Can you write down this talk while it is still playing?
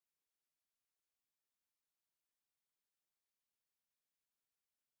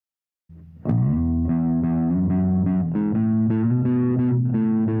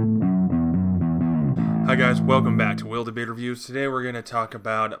Hi guys, welcome back to WildeBeard Reviews. Today we're going to talk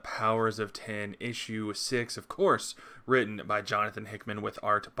about Powers of 10, issue 6, of course, written by Jonathan Hickman with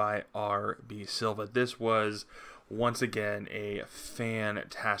art by R.B. Silva. This was, once again, a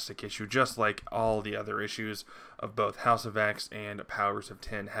fantastic issue, just like all the other issues of both House of X and Powers of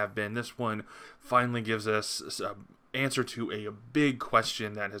 10 have been. This one finally gives us an answer to a big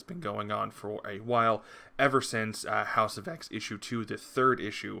question that has been going on for a while, ever since House of X issue 2, the third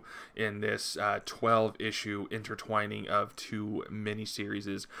issue in this 12-issue intertwining of two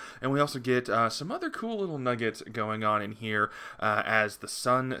miniseries. And we also get some other cool little nuggets going on in here as the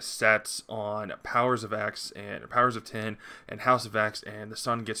sun sets on Powers of X and Powers of 10 and House of X, and the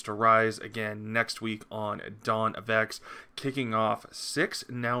sun gets to rise again next week on Dawn of X, kicking off 6,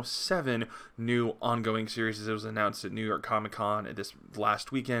 now 7 new ongoing series. It was announced at New York Comic Con this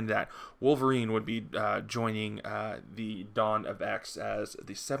last weekend that Wolverine would be joining the Dawn of X as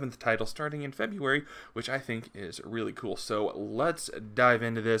the 7th title starting in February, which I think is really cool. So let's dive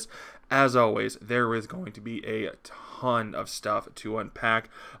into this. As always, there is going to be a ton of stuff to unpack.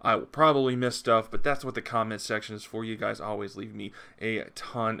 I will probably miss stuff, but that's what the comment section is for. You guys always leave me a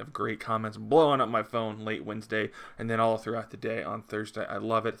ton of great comments, blowing up my phone late Wednesday and then all throughout the day on Thursday. I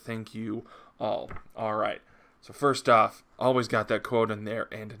love it. Thank you all. All right. So first off, always got that quote in there,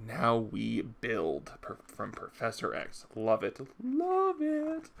 and now we build from Professor X. Love it. Love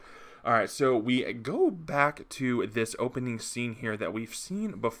it. All right, so we go back to this opening scene here that we've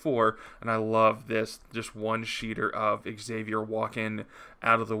seen before, and I love this, just one-sheeter of Xavier walking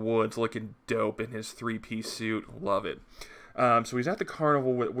out of the woods looking dope in his three-piece suit. Love it. So he's at the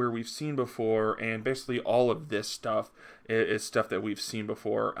carnival where we've seen before, and basically all of this stuff is stuff that we've seen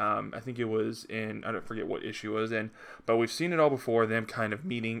before. I think it was in, I don't forget what issue it was in, but we've seen it all before, them kind of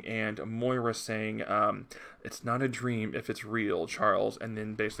meeting, and Moira saying, it's not a dream if it's real, Charles, and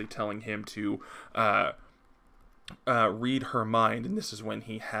then basically telling him to read her mind, and this is when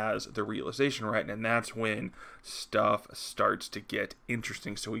he has the realization, right? And that's when stuff starts to get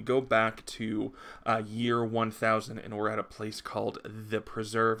interesting. So we go back to year 1000, and we're at a place called the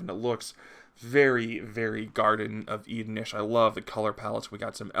Preserve, and it looks very, very Garden of Eden-ish. I love the color palettes. We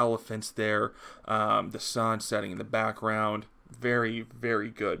got some elephants there, the sun setting in the background. Very, very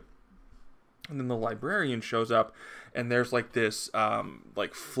good. And then the librarian shows up, and there's like this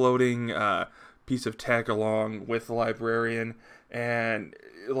like floating piece of tech along with the librarian, and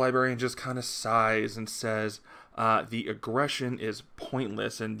the librarian just kind of sighs and says, the aggression is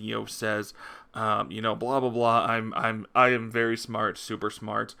pointless, and says, blah blah blah, I am very smart, super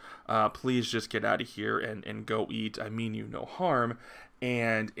smart, please just get out of here and go eat, I mean you no harm.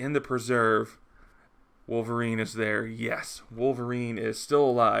 And in the Preserve, Wolverine is there. Yes, Wolverine is still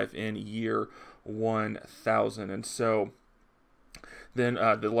alive in year 1000, and so then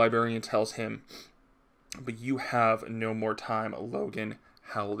the librarian tells him, but you have no more time, Logan,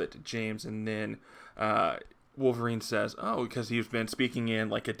 howled at James. And then Wolverine says, oh, because he's been speaking in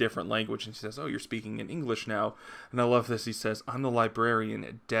like a different language, and he says, oh, you're speaking in English now. And I love this. He says, I'm the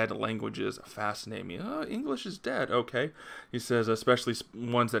librarian. Dead languages fascinate me. Oh, English is dead. Okay. He says, especially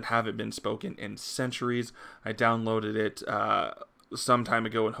ones that haven't been spoken in centuries. I downloaded it some time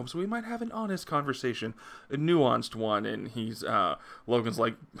ago in hopes we might have an honest conversation, a nuanced one. And he's Logan's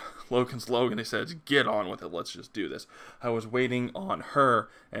Logan. He says, get on with it, let's just do this. I was waiting on her,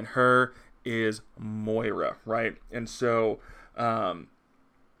 and her is Moira, right? And so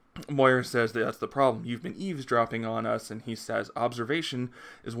Moira says that's the problem. You've been eavesdropping on us. And he says, observation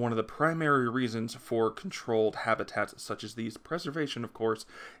is one of the primary reasons for controlled habitats such as these. Preservation, of course,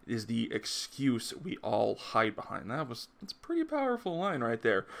 is the excuse we all hide behind. It's a pretty powerful line right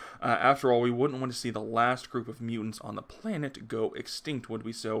there. After all, we wouldn't want to see the last group of mutants on the planet go extinct, would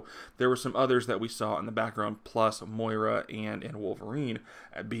we? So there were some others that we saw in the background, plus Moira and Wolverine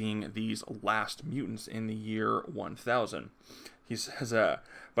being these last mutants in the year 1000. He says,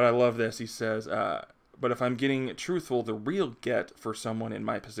 but I love this. He says, but if I'm getting truthful, the real get for someone in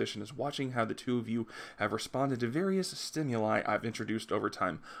my position is watching how the two of you have responded to various stimuli I've introduced over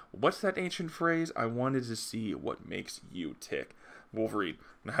time. What's that ancient phrase? I wanted to see what makes you tick. Wolverine,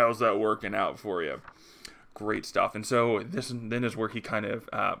 how's that working out for you? Great stuff. And so this then is where he kind of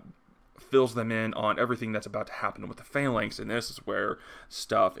fills them in on everything that's about to happen with the Phalanx, and this is where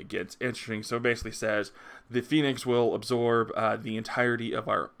stuff gets interesting. So it basically says the Phoenix will absorb the entirety of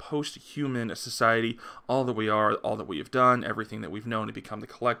our post-human society, all that we are, all that we have done, everything that we've known to become the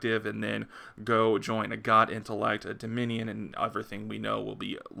collective, and then go join a god intellect, a dominion, and everything we know will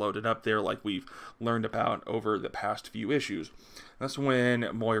be loaded up there like we've learned about over the past few issues. That's when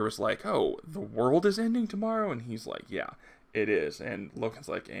Moira's like, oh, the world is ending tomorrow? And he's like, yeah, it is. And Logan's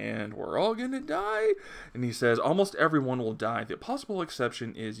like, and we're all gonna die? And he says, almost everyone will die. The possible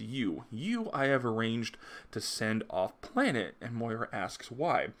exception is you. You I have arranged to send off planet. And Moira asks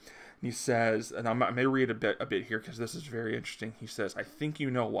why. And he says, and I may read a bit here because this is very interesting. He says, I think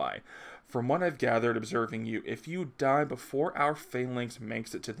you know why. From what I've gathered observing you, if you die before our phalanx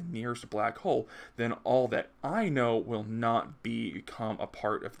makes it to the nearest black hole, then all that I know will not become a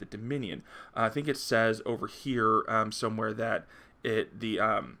part of the Dominion. I think it says over here somewhere that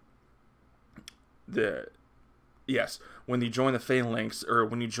yes, when you join the phalanx, or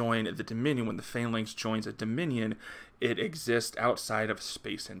when you join the Dominion, when the phalanx joins a Dominion, it exists outside of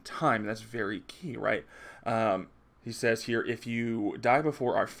space and time. That's very key, right? He says here, if you die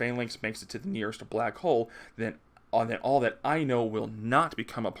before our phalanx makes it to the nearest black hole, then all that I know will not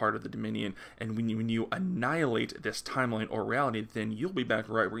become a part of the Dominion. And when you annihilate this timeline or reality, then you'll be back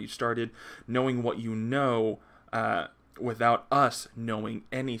right where you started, knowing what you know without us knowing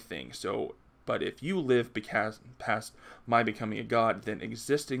anything. So, but if you live past my becoming a god, then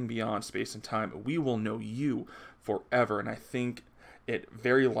existing beyond space and time, we will know you forever. And I think it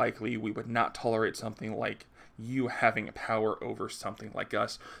very likely we would not tolerate something like you having power over something like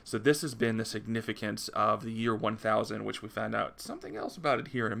us. So this has been the significance of the year 1000, which we found out something else about it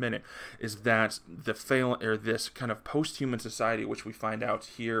here in a minute, is that this kind of post-human society, which we find out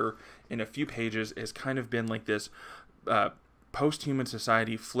here in a few pages, has kind of been like this post-human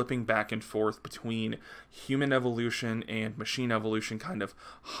society flipping back and forth between human evolution and machine evolution, kind of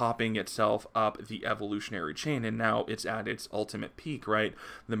hopping itself up the evolutionary chain, and now it's at its ultimate peak, right?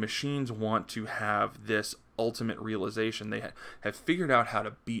 The machines want to have this ultimate realization. They have figured out how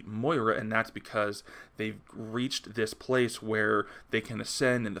to beat Moira, and that's because they've reached this place where they can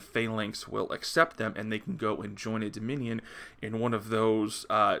ascend and the phalanx will accept them, and they can go and join a Dominion in one of those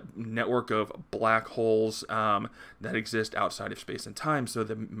network of black holes that exist outside of space and time, so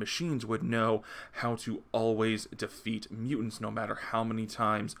the machines would know how to always defeat mutants, no matter how many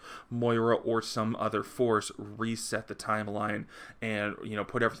times Moira or some other force reset the timeline and, you know,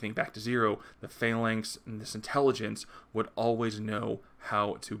 put everything back to zero. The phalanx and this intelligence would always know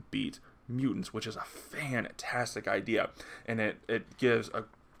how to beat mutants, which is a fantastic idea, and it gives a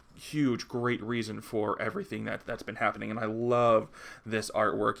huge, great reason for everything that's been happening. And I love this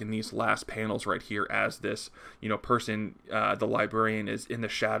artwork in these last panels right here, as this, you know, person, the librarian, is in the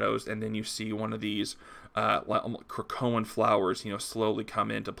shadows, and then you see one of these Krakoan flowers, you know, slowly come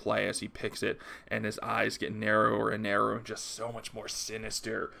into play as he picks it, and his eyes get narrower and narrower, and just so much more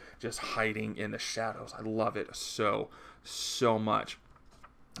sinister, just hiding in the shadows. I love it so much.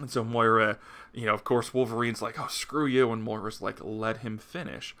 And so Moira, you know, of course, Wolverine's like, oh, screw you, and Moira's like, let him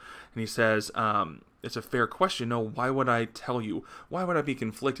finish. And he says, it's a fair question. No, why would I tell you? Why would I be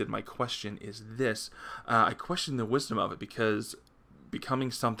conflicted? My question is this. I question the wisdom of it, because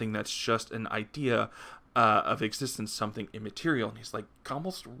becoming something that's just an idea of existence, something immaterial. And he's like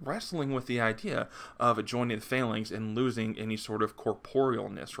almost wrestling with the idea of joining the phalanx and losing any sort of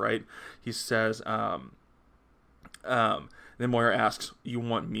corporealness, right? He says, then Moira asks, you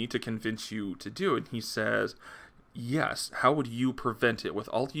want me to convince you to do it? And he says, yes. How would you prevent it? With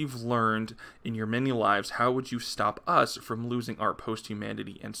all you've learned in your many lives, how would you stop us from losing our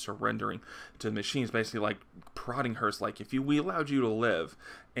post-humanity and surrendering to the machines? Basically like prodding her. It's like, if we allowed you to live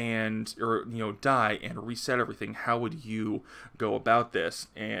or you know, die and reset everything, how would you go about this?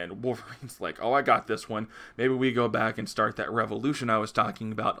 And Wolverine's like, oh, I got this one. Maybe we go back and start that revolution I was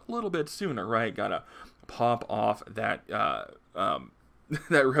talking about a little bit sooner, right? Gotta pop off that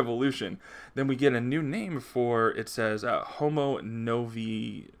that revolution. Then we get a new name for, it says Homo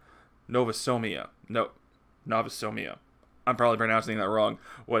Novosomia. Novosomia. I'm probably pronouncing that wrong.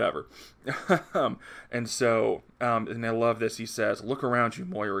 Whatever. And so, and I love this. He says, look around you,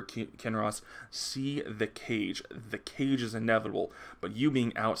 Moira Kinross. See the cage. The cage is inevitable, but you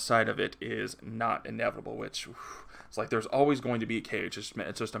being outside of it is not inevitable, which... It's like there's always going to be a cage. It's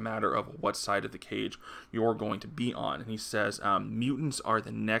just a matter of what side of the cage you're going to be on. And he says, mutants are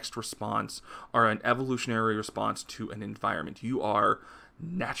the next response, are an evolutionary response to an environment. You are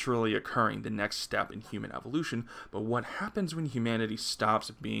naturally occurring, the next step in human evolution. But what happens when humanity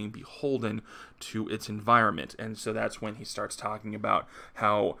stops being beholden to its environment? And so that's when he starts talking about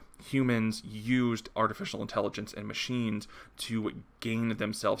how humans used artificial intelligence and machines to gain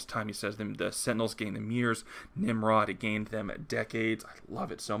themselves time. He says the Sentinels gained them years, Nimrod, it gained them decades. I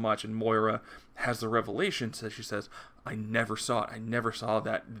love it so much. And Moira has the revelation, so she says, I never saw it. I never saw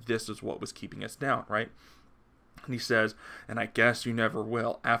that this is what was keeping us down, right? And he says, and I guess you never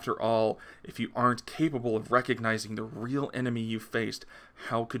will. After all, if you aren't capable of recognizing the real enemy you faced,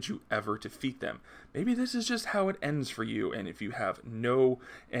 how could you ever defeat them? Maybe this is just how it ends for you, and if you have no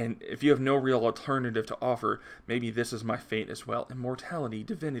real alternative to offer, maybe this is my fate as well. Immortality,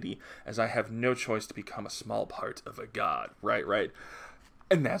 divinity, as I have no choice to become a small part of a god. Right.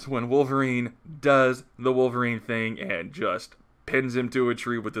 And that's when Wolverine does the Wolverine thing and just pins him to a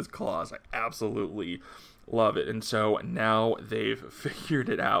tree with his claws. I absolutely love it. And so now they've figured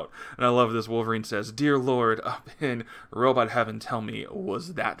it out. And I love this. Wolverine says, "Dear Lord, up in robot heaven, tell me,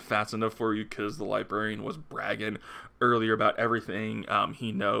 was that fast enough for you?" Because the librarian was bragging earlier about everything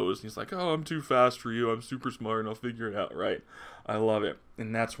he knows. He's like, "Oh, I'm too fast for you. I'm super smart and I'll figure it out," right? I love it.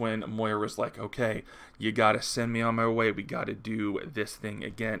 And that's when Moira's like, "Okay, you gotta send me on my way. We gotta do this thing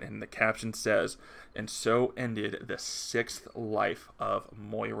again." And the caption says, "And so ended the 6th life of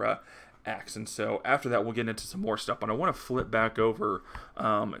Moira X." And so after that, we'll get into some more stuff. But I want to flip back over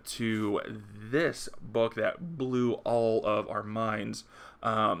to this book that blew all of our minds.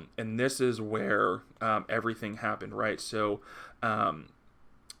 And this is where everything happened, right? So,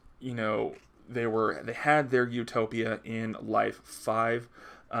 you know, they had their utopia in life 5,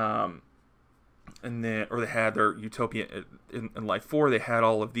 and then, or they had their utopia in life 4. They had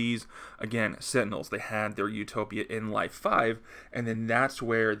all of these, again, Sentinels. They had their utopia in life 5, and then that's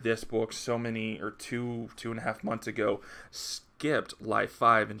where this book, two and a half months ago, skipped life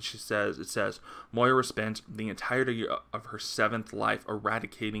 5, and it says Moira spent the entirety of her 7th life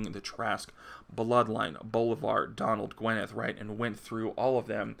eradicating the Trask bloodline, Boulevard, Donald, Gwyneth, right, and went through all of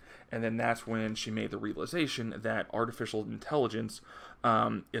them. And then that's when she made the realization that artificial intelligence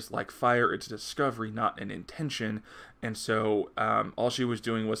is like fire. It's a discovery, not an intention. And so all she was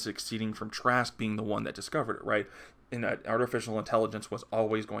doing was succeeding from Trask being the one that discovered it, right? And artificial intelligence was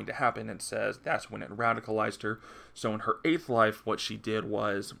always going to happen. It says that's when it radicalized her. So in her 8th life, what she did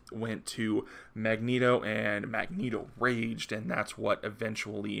was went to Magneto, and Magneto raged, and that's what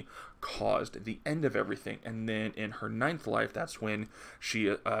eventually caused the end of everything. And then in her 9th life, that's when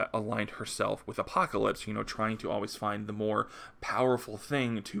she aligned herself with Apocalypse, you know, trying to always find the more powerful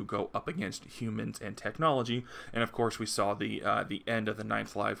thing to go up against humans and technology. And of course, we saw the end of the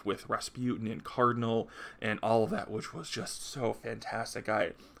 9th life with Rasputin and Cardinal and all of that, which was just so fantastic.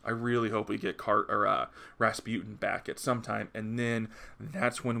 I really hope we get Rasputin back at some time. And then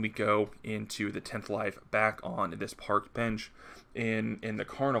that's when we go into the 10th life back on this park bench in the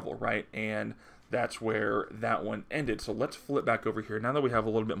carnival, right? And that's where that one ended. So let's flip back over here. Now that we have a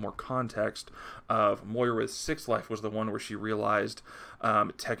little bit more context of Moira's 6th life was the one where she realized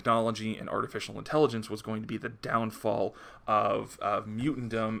technology and artificial intelligence was going to be the downfall of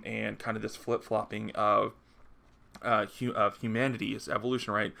mutantdom and kind of this flip-flopping of humanity's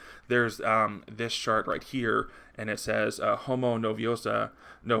evolution, right? There's this chart right here, and it says Homo novosomia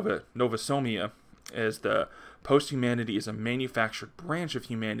is the post-humanity is a manufactured branch of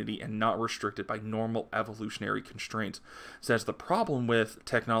humanity and not restricted by normal evolutionary constraints. It says the problem with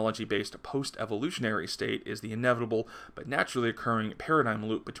technology-based post-evolutionary state is the inevitable but naturally occurring paradigm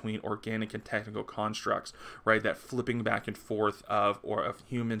loop between organic and technical constructs, right? That flipping back and forth of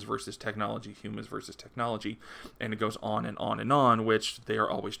humans versus technology, and it goes on and on and on, which they are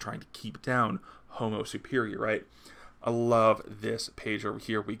always trying to keep down Homo superior, right? I love this page over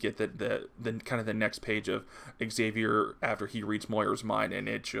here. We get the kind of the next page of Xavier after he reads Moira's mind, and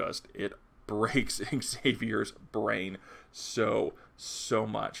it breaks Xavier's brain so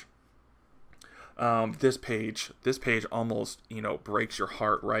much. This page almost, you know, breaks your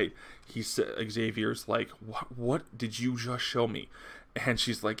heart, right? Xavier's like, what did you just show me? And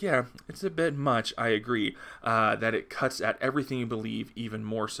she's like, yeah, it's a bit much, I agree, that it cuts at everything you believe even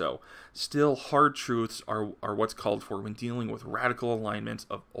more so. Still, hard truths are what's called for when dealing with radical alignments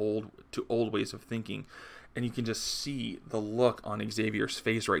of old ways of thinking. And you can just see the look on Xavier's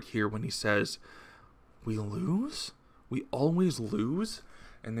face right here when he says, "We lose? We always lose?"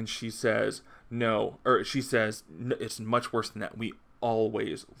 And then she says, it's much worse than that. We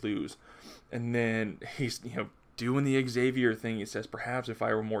always lose. And then he's, you know, doing the Xavier thing. He says, perhaps if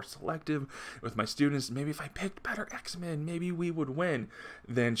I were more selective with my students, maybe if I picked better X-Men, maybe we would win.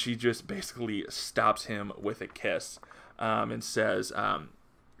 Then she just basically stops him with a kiss and says,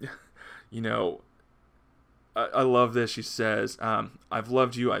 you know, I love this. She says, I've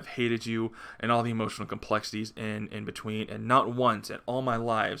loved you, I've hated you, and all the emotional complexities in between, and not once in all my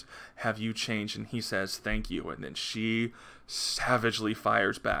lives have you changed. And he says, thank you. And then she savagely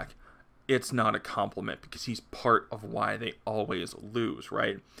fires back, it's not a compliment because he's part of why they always lose,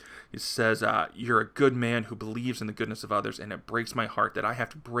 right? He says, you're a good man who believes in the goodness of others, and it breaks my heart that I have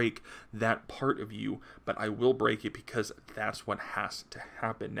to break that part of you, but I will break it because that's what has to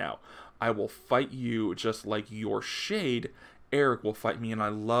happen now. I will fight you just like your shade, Eric, will fight me, and I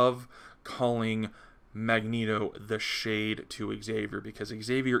love calling Magneto the shade to Xavier because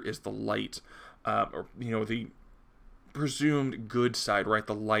Xavier is the light, or the presumed good side, right?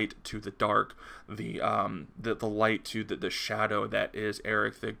 The light to the dark, the light to the shadow that is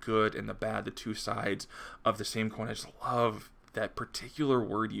Eric, the good and the bad, the two sides of the same coin. I just love that particular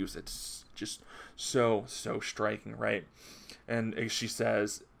word use. It's just so striking, right? And she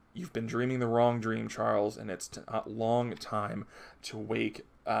says, "You've been dreaming the wrong dream, Charles, and it's a long time to wake.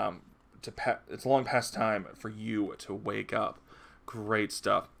 It's a long past time for you to wake up." Great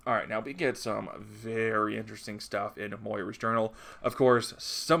stuff. All right, now we get some very interesting stuff in Moira's journal. Of course,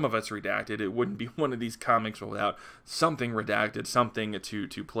 some of it's redacted. It wouldn't be one of these comics without something redacted, something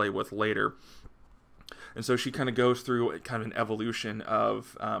to play with later. And so she kind of goes through kind of an evolution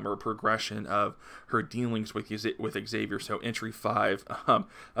of, or progression of her dealings with Xavier. So entry 5,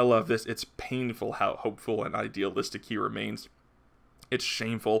 I love this. It's painful how hopeful and idealistic he remains. It's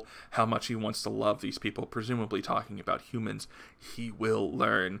shameful how much he wants to love these people, presumably talking about humans. He will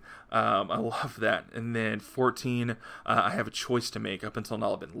learn. I love that. And then 14, I have a choice to make. Up until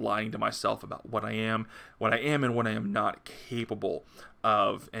now, I've been lying to myself about what I am and what I am not capable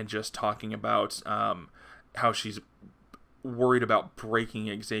of, and just talking about how she's worried about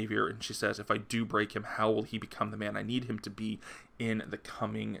breaking Xavier. And she says, if I do break him, how will he become the man I need him to be in the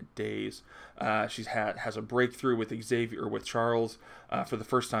coming days? She has a breakthrough with Xavier, or with Charles. For the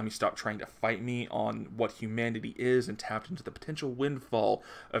first time, he stopped trying to fight me on what humanity is and tapped into the potential windfall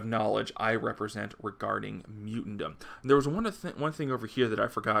of knowledge I represent regarding mutantdom. And there was one thing over here that I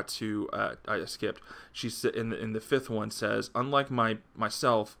forgot to, I skipped. She said in the 5th one says, unlike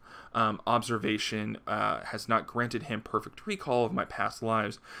myself, observation has not granted him perfect recall of my past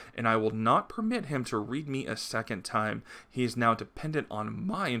lives, and I will not permit him to read me a second time. He is now dependent on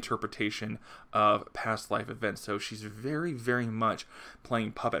my interpretation of past life events. So she's very, very much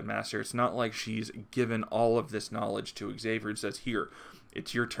playing puppet master. It's not like she's given all of this knowledge to Xavier and says, here,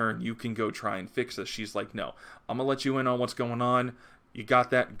 it's your turn, you can go try and fix this. She's like, no, I'm gonna let you in on what's going on. You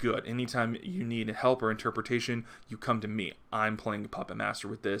got that? Good. Anytime you need help or interpretation, you come to me. I'm playing puppet master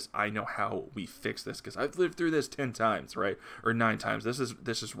with this. I know how we fix this because I've lived through this 10 times, right? Or 9 times. This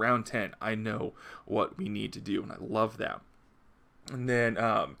is round 10. I know what we need to do, and I love that. And then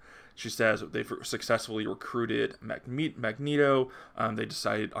she says they've successfully recruited Magneto. They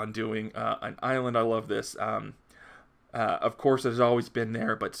decided on doing an island. I love this. Of course, it has always been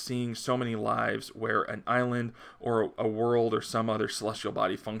there, but seeing so many lives where an island or a world or some other celestial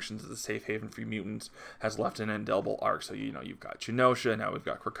body functions as a safe haven for mutants has left an indelible arc. So, you've got Genosha, now we've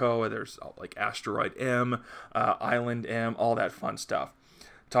got Krakoa, there's like Asteroid M, Island M, all that fun stuff.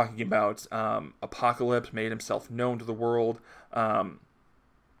 Talking about Apocalypse made himself known to the world, and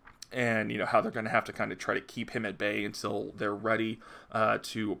how they're going to have to kind of try to keep him at bay until they're ready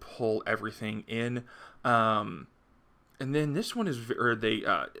to pull everything in. And then this one is,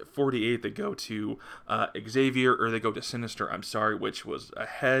 48, they go to Xavier, or they go to Sinister, which was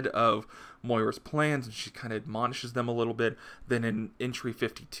ahead of Moira's plans, and she kind of admonishes them a little bit. Then in entry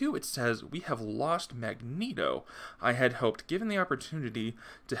 52, it says, we have lost Magneto. I had hoped, given the opportunity,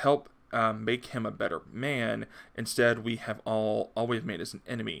 to help make him a better man. Instead, we have always made us an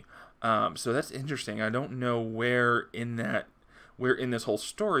enemy. So that's interesting. I don't know where in this whole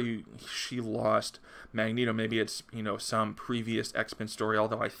story she lost Magneto. Maybe it's, some previous X-Men story,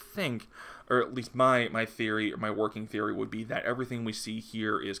 although I think, or at least my theory, or my working theory would be that everything we see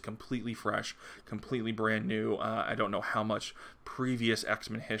here is completely fresh, completely brand new. I don't know how much previous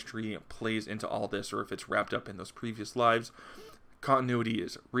X-Men history plays into all this, or if it's wrapped up in those previous lives. Continuity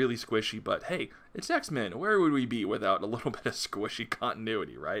is really squishy, but hey, it's X-Men. Where would we be without a little bit of squishy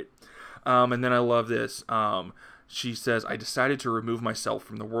continuity, right? And then I love this. She says, I decided to remove myself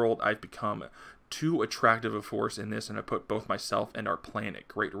from the world. I've become too attractive a force in this, and I put both myself and our plan at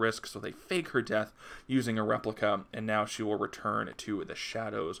great risk. So they fake her death using a replica, and now she will return to the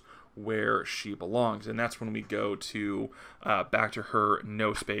shadows where she belongs. And that's when we go to back to her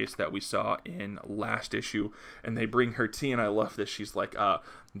no space that we saw in last issue, and they bring her tea. And I love this. She's like,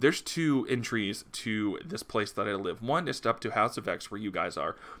 there's 2 entries to this place that I live. One is up to House of X, where you guys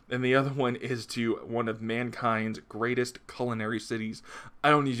are, and the other one is to one of mankind's greatest culinary cities. I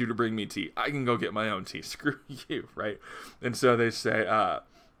don't need you to bring me tea. I can go get my own tea. Screw you, right? And so they say,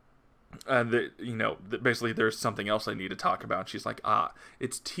 basically there's something else I need to talk about. She's like,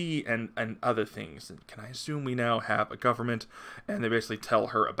 it's tea and other things. And can I assume we now have a government? And they basically tell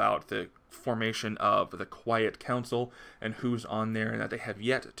her about the formation of the Quiet Council and who's on there, and that they have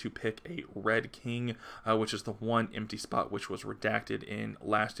yet to pick a Red King, which is the one empty spot which was redacted in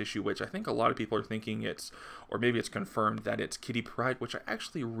last issue, which I think a lot of people are thinking it's, or maybe it's confirmed that it's Kitty Pryde, which I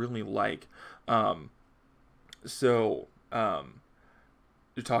actually really like.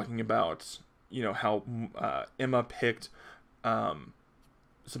 You're talking about, how Emma picked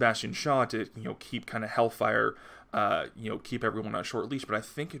Sebastian Shaw to, keep kind of Hellfire, keep everyone on a short leash. But I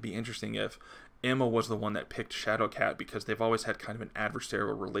think it'd be interesting if Emma was the one that picked Shadowcat, because they've always had kind of an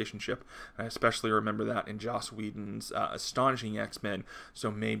adversarial relationship. And I especially remember that in Joss Whedon's Astonishing X-Men. So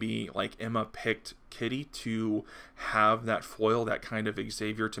maybe like Emma picked Kitty to have that foil, that kind of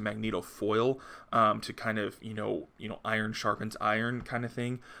Xavier to Magneto foil, to kind of, iron sharpens iron kind of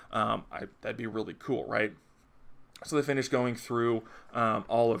thing. That'd be really cool, right? So they finish going through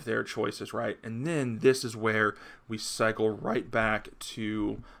all of their choices, right? And then this is where we cycle right back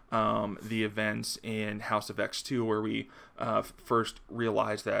to the events in House of X2, where we first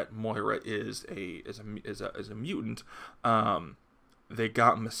realize that Moira is a mutant. They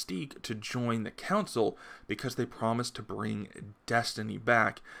got Mystique to join the council because they promised to bring Destiny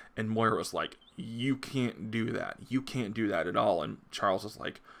back, and Moira's like, "You can't do that. You can't do that at all." And Charles is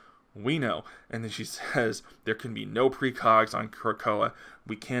like, "We know." And then she says, "There can be no precogs on Krakoa.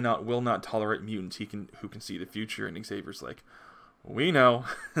 We will not tolerate mutants who can see the future." And Xavier's like, "We know."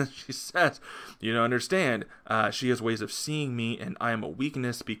 She says, "You don't understand. She has ways of seeing me, and I am a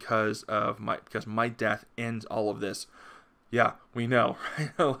weakness because my death ends all of this." Yeah, we know.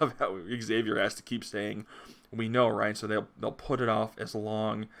 Right? I love how Xavier has to keep saying, "We know," right? So they'll put it off as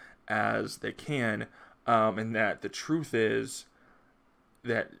long as they can, and that the truth is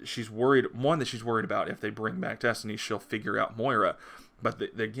that she's worried about if they bring back Destiny, she'll figure out Moira. But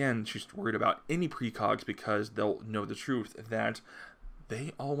again, she's worried about any precogs because they'll know the truth that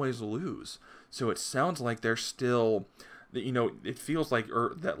they always lose. So it sounds like they're still, it feels like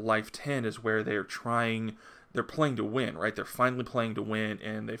that Life 10 is where they're playing to win, right? They're finally playing to win,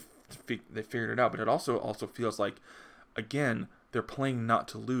 and they figured it out. But it also feels like, again, they're playing not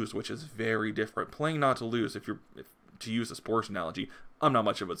to lose, which is very different. Playing not to lose, if to use a sports analogy, I'm not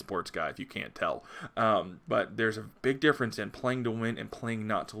much of a sports guy if you can't tell. But there's a big difference in playing to win and playing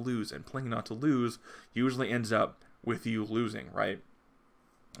not to lose. And playing not to lose usually ends up with you losing, right?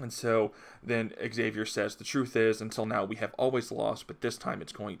 And so then Xavier says, "The truth is, until now we have always lost, but this time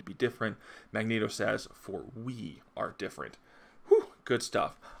it's going to be different." Magneto says, "For we are different." Whew, good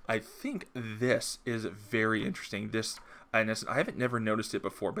stuff. I think this is very interesting. And I haven't never noticed it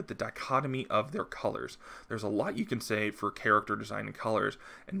before, but the dichotomy of their colors. There's a lot you can say for character design and colors,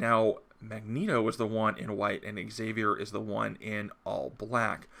 and now Magneto is the one in white and Xavier is the one in all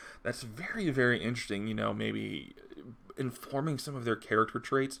black. That's very, very interesting, maybe informing some of their character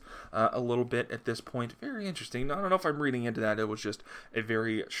traits a little bit at this point. Very interesting. I don't know if I'm reading into that. It was just a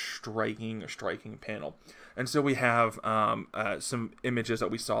very striking panel. And so we have some images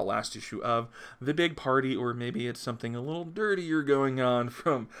that we saw last issue of the big party, or maybe it's something a little dirtier going on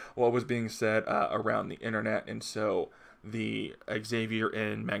from what was being said around the internet. And so the Xavier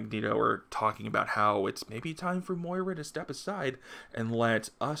and Magneto are talking about how it's maybe time for Moira to step aside and let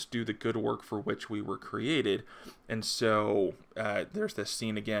us do the good work for which we were created. And so there's this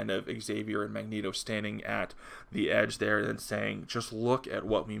scene again of Xavier and Magneto standing at the edge there and saying, "Just look at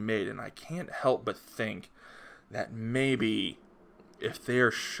what we made." And I can't help but think that maybe if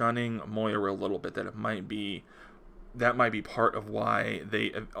they're shunning Moira a little bit, that might be part of why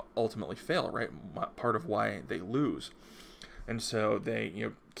they ultimately fail, right? Part of why they lose. And so they,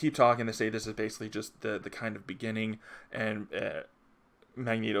 keep talking. They say this is basically just the kind of beginning. And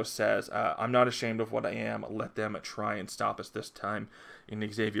Magneto says, "I'm not ashamed of what I am. Let them try and stop us this time."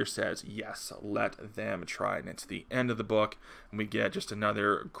 And Xavier says, "Yes, let them try." And it's the end of the book, and we get just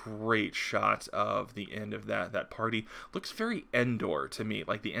another great shot of the end of that party. Looks very Endor to me,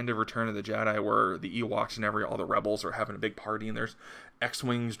 like the end of Return of the Jedi, where the Ewoks and all the rebels are having a big party, and there's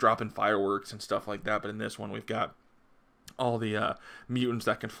X-Wings dropping fireworks and stuff like that. But in this one, we've got all the mutants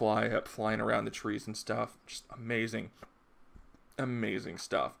that can fly up, flying around the trees and stuff. Just amazing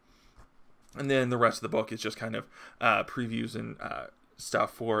stuff. And then the rest of the book is just kind of previews and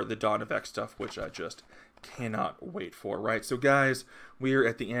stuff for the Dawn of X stuff, which I just cannot wait for, right? So guys, we are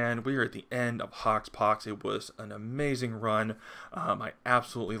at the end. We are at the end of Hoxpox. It was an amazing run. I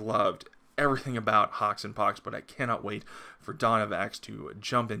absolutely loved everything about Hox and Pox, but I cannot wait for Dawn of X to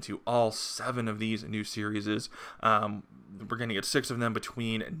jump into all 7 of these new series. We're going to get 6 of them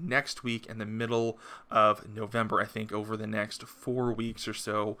between next week and the middle of November, I think, over the next 4 weeks or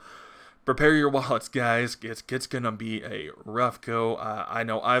so. Prepare your wallets, guys. It's going to be a rough go. I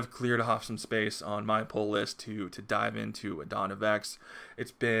know I've cleared off some space on my pull list to dive into Dawn of X.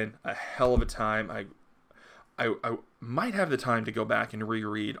 It's been a hell of a time. I might have the time to go back and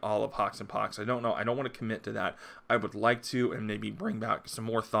reread all of Hox and Pox. I don't know. I don't want to commit to that. I would like to, and maybe bring back some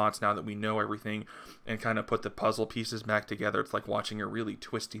more thoughts now that we know everything, and kind of put the puzzle pieces back together. It's like watching a really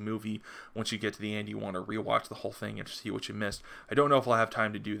twisty movie. Once you get to the end, you want to rewatch the whole thing and see what you missed. I don't know if I'll have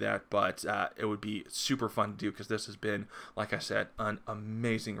time to do that, but it would be super fun to do, because this has been, like I said, an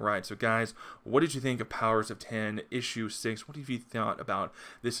amazing ride. So guys, what did you think of Powers of 10 issue 6? What have you thought about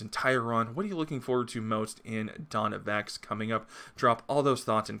this entire run? What are you looking forward to most in Dawn of X coming up? Drop all those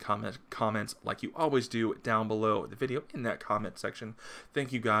thoughts and comments like you always do down below the video in that comment section.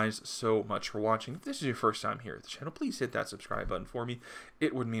 Thank you guys so much for watching. If this is your first time here at the channel, please hit that subscribe button for me.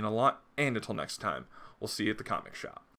 It would mean a lot. And until next time, we'll see you at the comic shop.